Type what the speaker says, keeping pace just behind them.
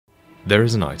There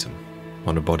is an item.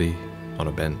 On a body, on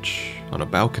a bench, on a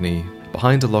balcony,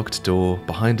 behind a locked door,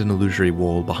 behind an illusory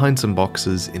wall, behind some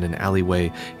boxes, in an alleyway,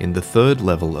 in the 3rd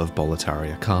level of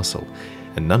Boletaria Castle,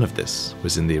 and none of this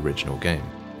was in the original game.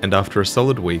 And after a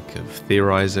solid week of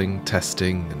theorizing,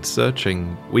 testing, and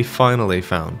searching, we finally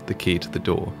found the key to the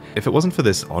door. If it wasn't for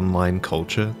this online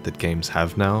culture that games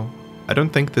have now, I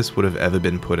don't think this would have ever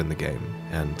been put in the game,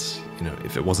 and,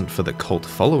 if it wasn't for the cult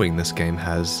following this game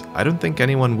has, I don't think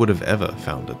anyone would have ever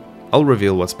found it. I'll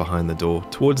reveal what's behind the door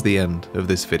towards the end of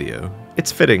this video.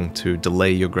 It's fitting to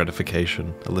delay your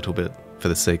gratification a little bit for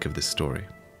the sake of this story.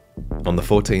 On the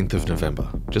 14th of November,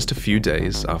 just a few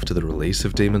days after the release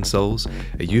of Demon Souls,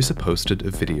 a user posted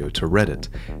a video to Reddit.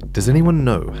 Does anyone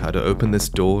know how to open this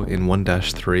door in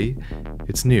 1-3?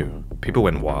 It's new. People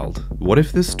went wild. What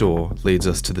if this door leads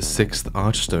us to the 6th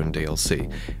Archstone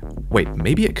DLC? Wait,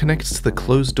 maybe it connects to the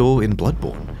closed door in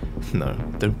Bloodborne? No,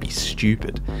 don't be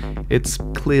stupid. It's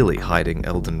clearly hiding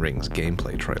Elden Ring's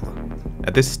gameplay trailer.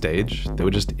 At this stage, there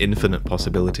were just infinite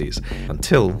possibilities,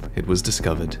 until it was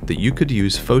discovered that you could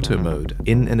use photo mode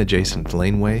in an adjacent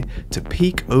laneway to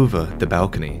peek over the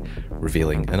balcony,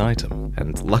 revealing an item.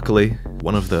 And luckily,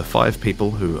 one of the 5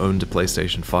 people who owned a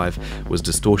PlayStation 5 was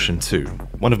Distortion 2,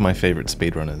 one of my favorite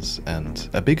speedrunners, and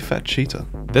a big fat cheater.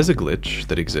 There's a glitch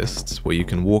that exists where you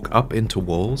can walk up into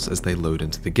walls as they load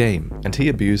into the game, and he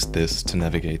abused this to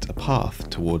navigate a path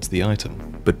towards the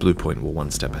item, but Bluepoint were one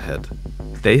step ahead.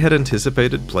 They had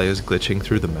anticipated players glitching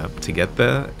through the map to get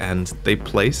there, and they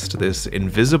placed this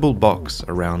invisible box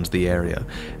around the area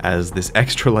as this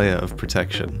extra layer of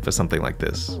protection for something like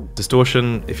this.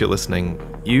 Distortion, if you're listening,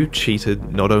 you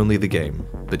cheated not only the game,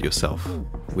 but yourself.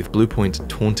 With Bluepoint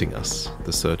taunting us,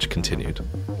 the search continued.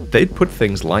 They'd put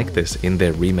things like this in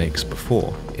their remakes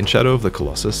before. In Shadow of the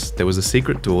Colossus, there was a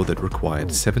secret door that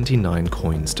required 79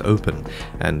 coins to open,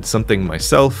 and something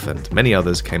myself and many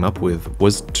others came up with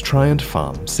was to try and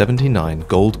farm 79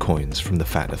 gold coins from the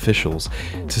fat officials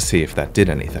to see if that did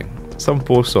anything. Some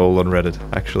poor soul on Reddit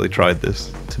actually tried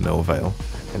this, to no avail.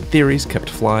 And theories kept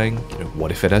flying. What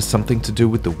if it has something to do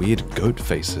with the weird goat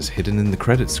faces hidden in the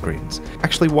credit screens?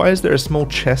 Actually, why is there a small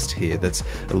chest here that's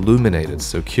illuminated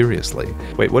so curiously?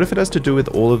 Wait, what if it has to do with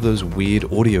all of those weird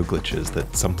audio glitches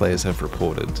that some players have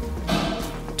reported?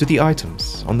 Do the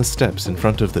items on the steps in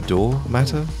front of the door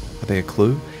matter? Are they a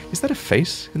clue? Is that a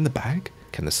face in the bag?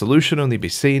 Can the solution only be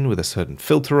seen with a certain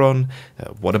filter on?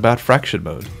 What about fraction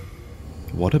mode?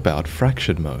 What about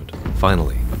fraction mode?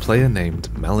 Finally, a player named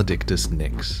Maledictus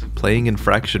Nix, playing in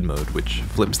fraction mode, which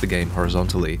flips the game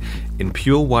horizontally, in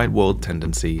pure white world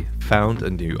tendency, found a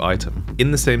new item,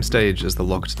 in the same stage as the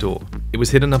locked door. It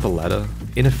was hidden up a ladder,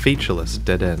 in a featureless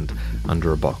dead end,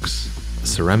 under a box. A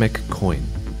ceramic coin,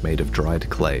 made of dried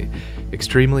clay.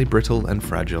 Extremely brittle and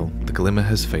fragile, the glimmer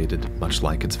has faded, much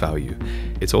like its value.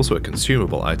 It's also a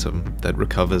consumable item that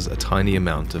recovers a tiny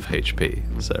amount of HP,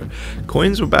 so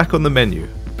coins were back on the menu,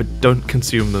 but don't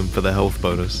consume them for the health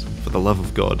bonus, for the love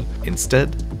of God.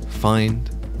 Instead,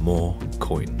 find more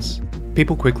coins.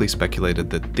 People quickly speculated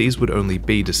that these would only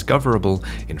be discoverable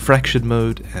in fraction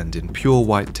mode and in pure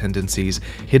white tendencies,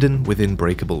 hidden within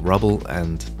breakable rubble,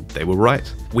 and they were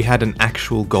right. We had an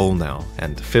actual goal now,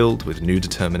 and filled with new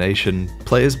determination,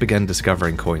 players began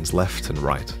discovering coins left and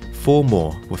right. 4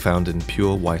 more were found in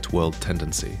pure white world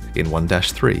tendency, in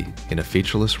 1-3, in a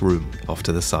featureless room off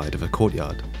to the side of a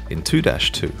courtyard, in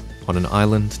 2-2, on an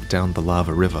island down the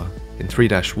lava river, in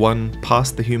 3-1,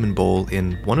 past the human ball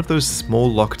in one of those small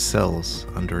locked cells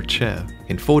under a chair,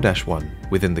 in 4-1,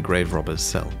 within the Graverobbers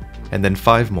cell, and then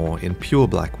 5 more in pure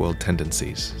black world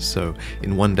tendencies, so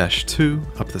in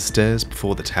 1-2, up the stairs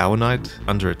before the Tower Knight,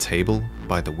 under a table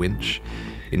by the winch,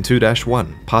 in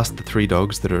 2-1, past the 3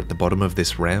 dogs that are at the bottom of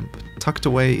this ramp, tucked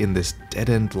away in this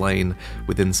dead-end lane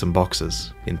within some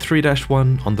boxes. In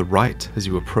 3-1, on the right as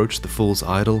you approach the Fool's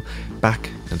Idol, back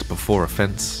and before a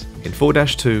fence. In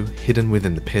 4-2, hidden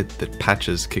within the pit that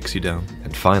Patches kicks you down.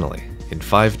 And finally, in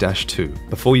 5-2,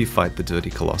 before you fight the dirty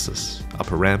Colossus,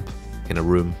 up a ramp, in a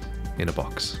room, in a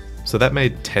box. So that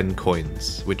made 10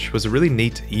 coins, which was a really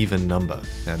neat even number,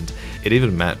 and it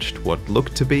even matched what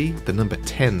looked to be the number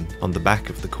 10 on the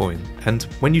back of the coin. And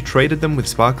when you traded them with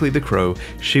Sparkly the Crow,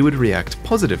 she would react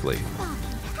positively.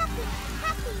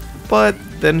 But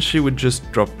then she would just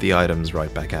drop the items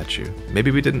right back at you.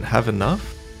 Maybe we didn't have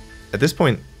enough? At this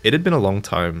point, it had been a long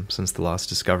time since the last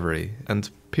discovery, and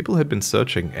people had been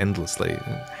searching endlessly.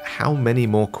 How many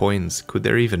more coins could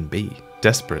there even be?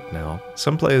 Desperate now,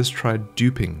 some players tried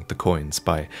duping the coins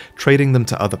by trading them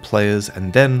to other players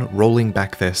and then rolling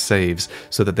back their saves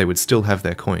so that they would still have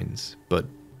their coins. But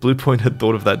Bluepoint had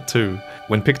thought of that too.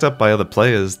 When picked up by other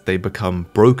players, they become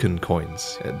broken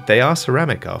coins. They are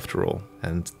ceramic after all,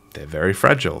 and they're very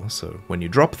fragile, so when you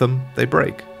drop them, they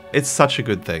break. It's such a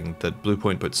good thing that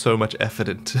Bluepoint put so much effort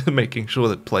into making sure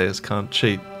that players can't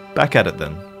cheat. Back at it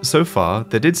then. So far,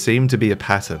 there did seem to be a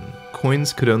pattern.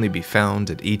 Coins could only be found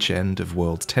at each end of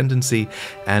World's Tendency,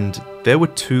 and there were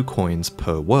 2 coins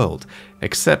per world,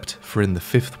 except for in the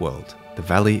 5th world, the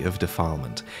Valley of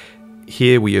Defilement.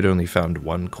 Here we had only found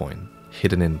 1 coin,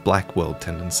 hidden in Black World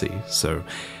Tendency, so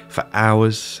for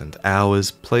hours and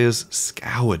hours, players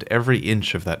scoured every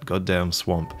inch of that goddamn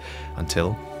swamp,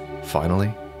 until,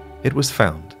 finally, it was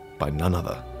found by none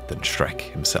other than Shrek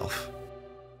himself.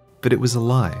 But it was a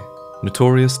lie.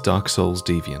 Notorious Dark Souls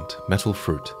deviant, Metal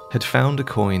Fruit, had found a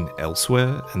coin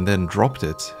elsewhere and then dropped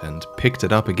it and picked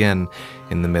it up again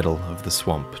in the middle of the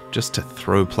swamp, just to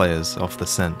throw players off the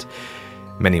scent.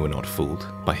 Many were not fooled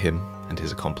by him and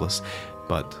his accomplice,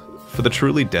 but for the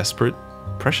truly desperate,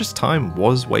 precious time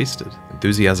was wasted.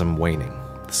 Enthusiasm waning,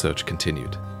 the search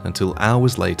continued, until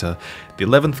hours later, the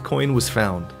 11th coin was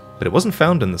found, but it wasn't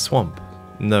found in the swamp.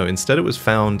 No, instead it was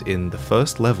found in the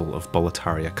 1st level of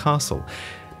Boletaria Castle,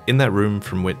 in that room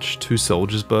from which 2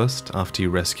 soldiers burst after you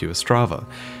rescue Ostrava.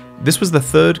 This was the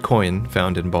 3rd coin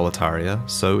found in Boletaria,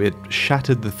 so it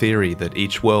shattered the theory that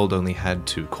each world only had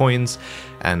 2 coins,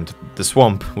 and the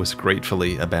swamp was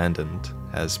gratefully abandoned,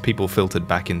 as people filtered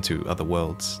back into other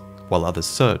worlds. While others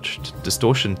searched,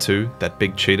 Distortion 2, that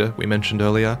big cheater we mentioned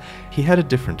earlier, he had a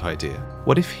different idea.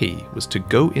 What if he was to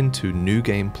go into New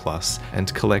Game Plus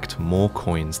and collect more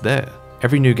coins there?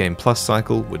 Every New Game Plus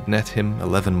cycle would net him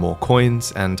 11 more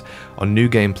coins, and on New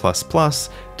Game Plus Plus,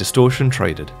 Distortion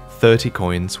traded 30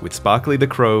 coins with Sparkly the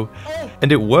Crow,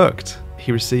 and it worked!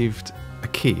 He received a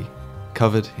key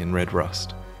covered in red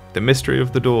rust. The mystery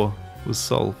of the door was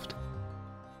solved.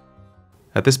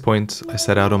 At this point, I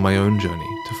set out on my own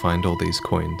journey to find all these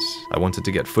coins. I wanted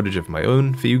to get footage of my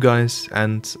own for you guys,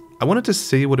 and I wanted to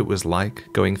see what it was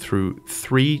like going through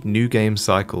 3 New Game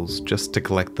cycles just to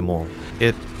collect them all.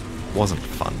 It wasn't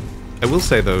fun. I will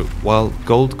say though, while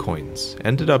gold coins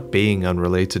ended up being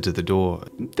unrelated to the door,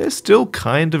 they're still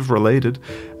kind of related.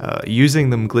 Using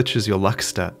them glitches your luck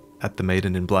stat at the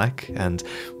Maiden in Black, and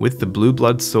with the Blue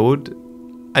Blood Sword,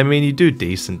 I mean, you do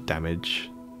decent damage.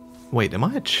 Wait, am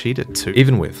I a cheater too?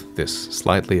 Even with this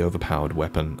slightly overpowered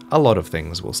weapon, a lot of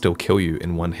things will still kill you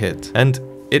in one hit, and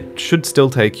it should still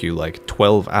take you like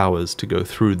 12 hours to go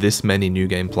through this many New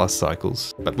Game Plus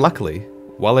cycles. But luckily,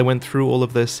 while I went through all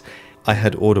of this, I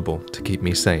had Audible to keep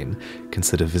me sane.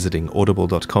 Consider visiting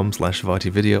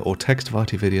audible.com/VaatiVidya or text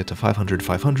VaatiVidya to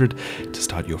 500 to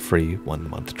start your free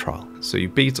 1-month trial. So you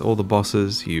beat all the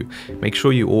bosses, you make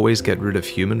sure you always get rid of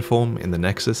human form in the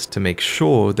Nexus to make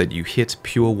sure that you hit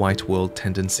pure white world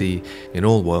tendency in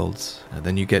all worlds, and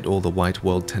then you get all the white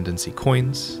world tendency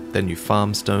coins, then you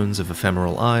farm stones of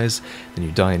ephemeral eyes, then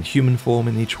you die in human form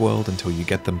in each world until you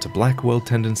get them to black world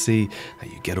tendency,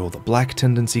 you get all the black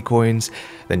tendency coins,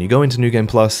 then you go into New Game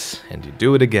Plus, and you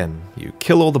do it again. You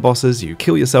kill all the bosses, you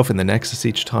kill yourself in the Nexus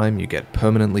each time, you get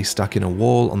permanently stuck in a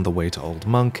wall on the way to Old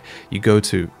Monk, you go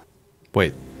to...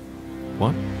 Wait,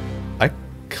 what? I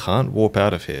can't warp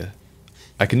out of here.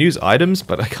 I can use items,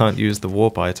 but I can't use the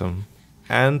warp item.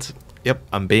 And, yep,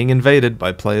 I'm being invaded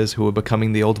by players who are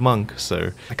becoming the Old Monk,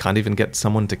 so I can't even get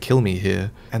someone to kill me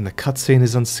here. And the cutscene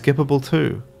is unskippable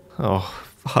too. Oh,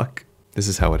 fuck. This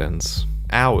is how it ends.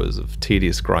 Hours of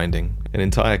tedious grinding, an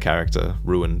entire character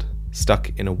ruined,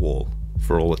 stuck in a wall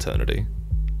for all eternity.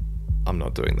 I'm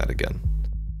not doing that again.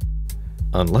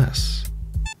 Unless...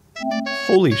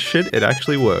 Holy shit, it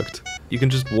actually worked. You can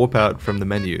just warp out from the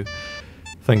menu.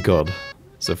 Thank God.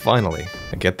 So finally,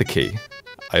 I get the key.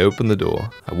 I open the door,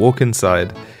 I walk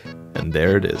inside, and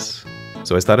there it is.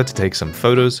 So I started to take some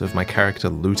photos of my character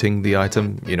looting the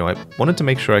item. You know, I wanted to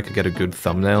make sure I could get a good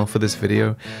thumbnail for this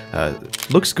video.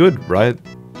 Looks good, right?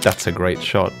 That's a great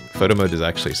shot. Photo mode is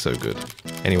actually so good.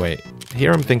 Anyway,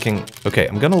 here I'm thinking, okay,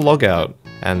 I'm gonna log out,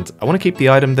 and I want to keep the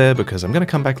item there because I'm going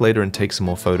to come back later and take some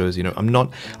more photos. You know, I'm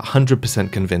not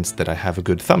 100% convinced that I have a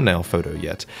good thumbnail photo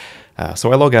yet.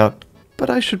 So I log out, but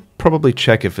I should probably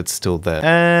check if it's still there.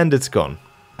 And it's gone.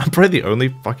 I'm probably the only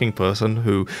fucking person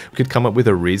who could come up with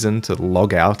a reason to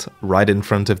log out right in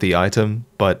front of the item,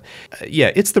 but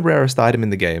yeah, it's the rarest item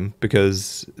in the game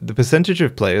because the percentage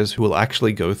of players who will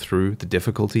actually go through the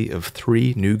difficulty of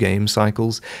 3 new game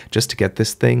cycles just to get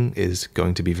this thing is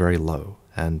going to be very low.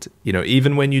 And, you know,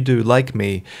 even when you do, like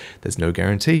me, there's no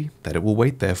guarantee that it will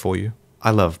wait there for you.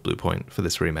 I love Bluepoint for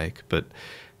this remake, but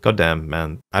goddamn,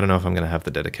 man, I don't know if I'm going to have the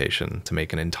dedication to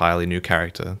make an entirely new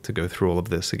character to go through all of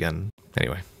this again.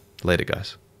 Anyway, later,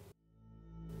 guys.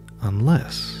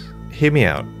 Unless... Hear me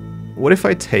out. What if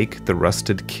I take the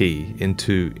rusted key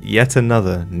into yet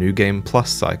another New Game Plus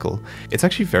cycle? It's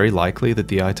actually very likely that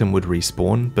the item would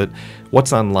respawn, but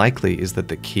what's unlikely is that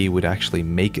the key would actually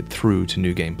make it through to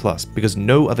New Game Plus, because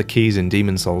no other keys in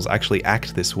Demon Souls actually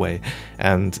act this way,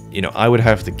 and, you know, I would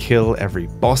have to kill every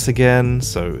boss again,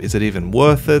 so is it even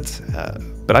worth it?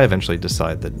 But I eventually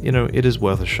decide that, you know, it is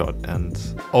worth a shot, and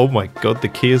oh my god, the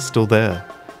key is still there.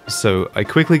 So I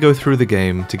quickly go through the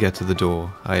game to get to the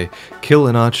door. I kill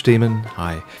an archdemon,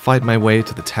 I fight my way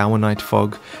to the Tower Night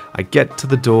Fog, I get to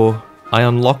the door, I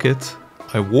unlock it,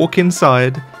 I walk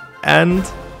inside, and...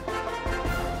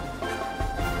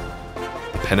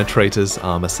 the Penetrator's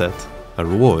armor set. A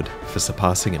reward for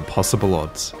surpassing impossible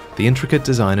odds. The intricate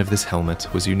design of this helmet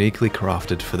was uniquely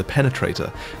crafted for the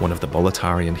Penetrator, one of the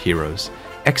Boletarian heroes.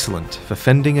 Excellent for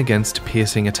fending against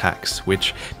piercing attacks,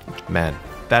 which, man,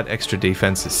 that extra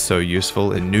defense is so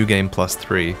useful in New Game Plus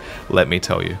 3, let me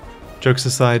tell you. Jokes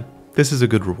aside, this is a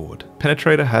good reward.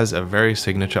 Penetrator has a very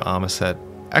signature armor set,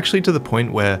 actually to the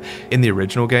point where, in the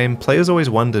original game, players always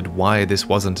wondered why this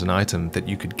wasn't an item that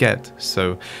you could get,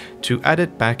 so to add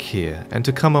it back here and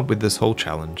to come up with this whole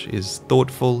challenge is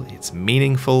thoughtful, it's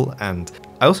meaningful, and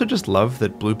I also just love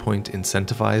that Bluepoint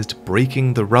incentivized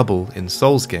breaking the rubble in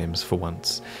Souls games for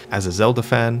once. As a Zelda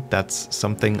fan, that's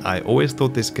something I always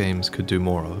thought these games could do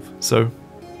more of. So,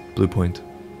 Bluepoint,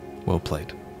 well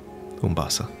played.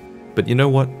 Umbasa. But you know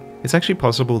what? It's actually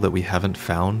possible that we haven't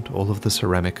found all of the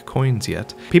ceramic coins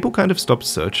yet. People kind of stopped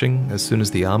searching as soon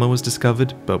as the armor was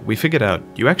discovered, but we figured out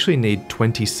you actually need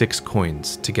 26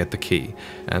 coins to get the key,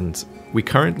 and we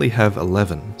currently have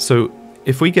 11. So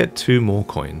if we get 2 more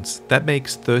coins, that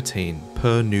makes 13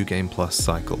 per New Game Plus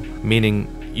cycle, meaning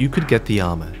you could get the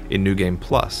armor in New Game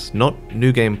Plus, not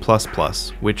New Game Plus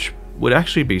Plus, which would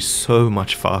actually be so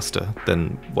much faster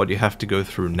than what you have to go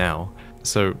through now.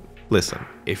 So listen,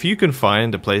 if you can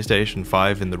find a PlayStation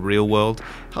 5 in the real world,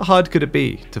 how hard could it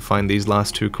be to find these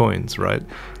last 2 coins, right?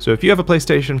 So if you have a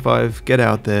PlayStation 5, get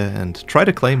out there and try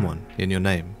to claim one in your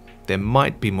name. There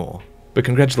might be more. But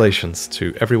congratulations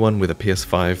to everyone with a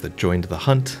PS5 that joined the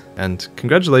hunt, and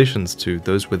congratulations to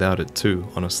those without it too,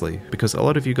 honestly, because a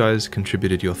lot of you guys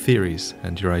contributed your theories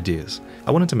and your ideas.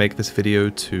 I wanted to make this video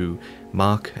to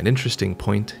mark an interesting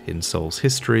point in Souls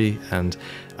history, and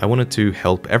I wanted to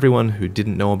help everyone who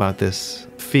didn't know about this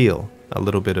feel a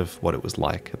little bit of what it was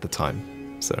like at the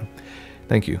time. So,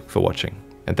 thank you for watching.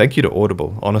 And thank you to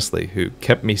Audible, honestly, who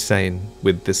kept me sane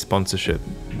with this sponsorship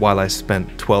while I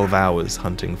spent 12 hours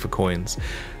hunting for coins.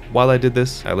 While I did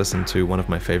this, I listened to one of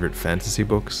my favorite fantasy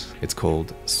books. It's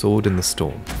called Sword in the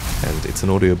Storm, and it's an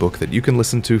audiobook that you can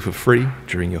listen to for free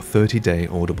during your 30-day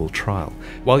Audible trial.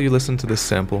 While you listen to this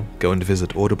sample, go and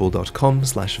visit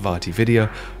audible.com/VaatiVidya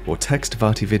or text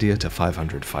VaatiVidya to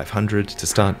 500 to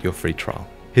start your free trial.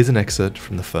 Here's an excerpt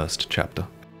from the first chapter.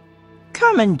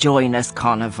 Come and join us,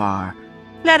 Conovar.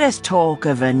 Let us talk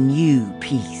of a new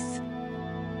peace.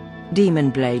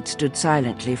 Demon Blade stood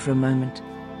silently for a moment,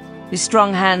 his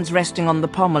strong hands resting on the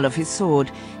pommel of his sword,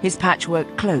 his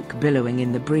patchwork cloak billowing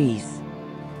in the breeze.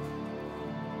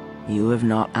 You have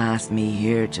not asked me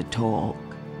here to talk,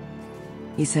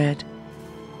 he said,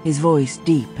 his voice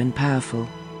deep and powerful.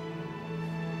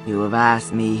 You have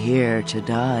asked me here to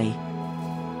die.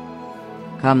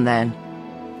 Come then,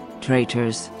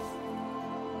 traitors.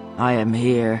 I am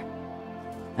here.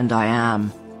 And I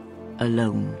am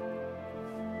alone.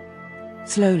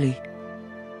 Slowly,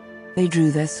 they drew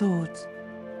their swords.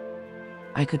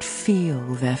 I could feel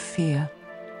their fear.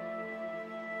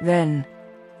 Then,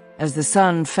 as the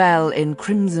sun fell in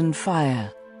crimson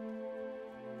fire,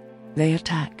 they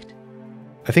attacked.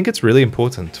 I think it's really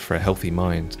important for a healthy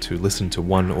mind to listen to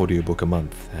one audiobook a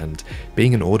month, and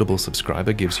being an Audible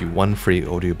subscriber gives you 1 free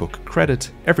audiobook credit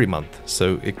every month,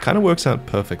 so it kind of works out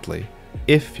perfectly.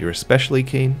 If you're especially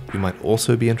keen, you might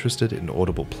also be interested in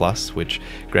Audible Plus, which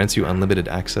grants you unlimited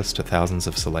access to thousands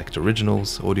of select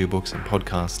originals, audiobooks, and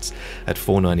podcasts at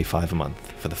 $4.95 a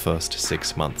month for the first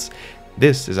 6 months.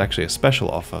 This is actually a special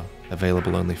offer,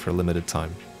 available only for a limited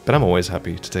time. But I'm always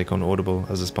happy to take on Audible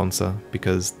as a sponsor,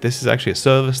 because this is actually a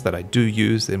service that I do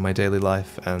use in my daily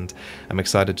life, and I'm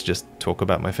excited to just talk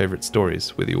about my favorite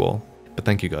stories with you all. But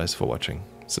thank you guys for watching.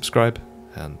 Subscribe,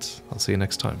 and I'll see you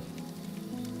next time.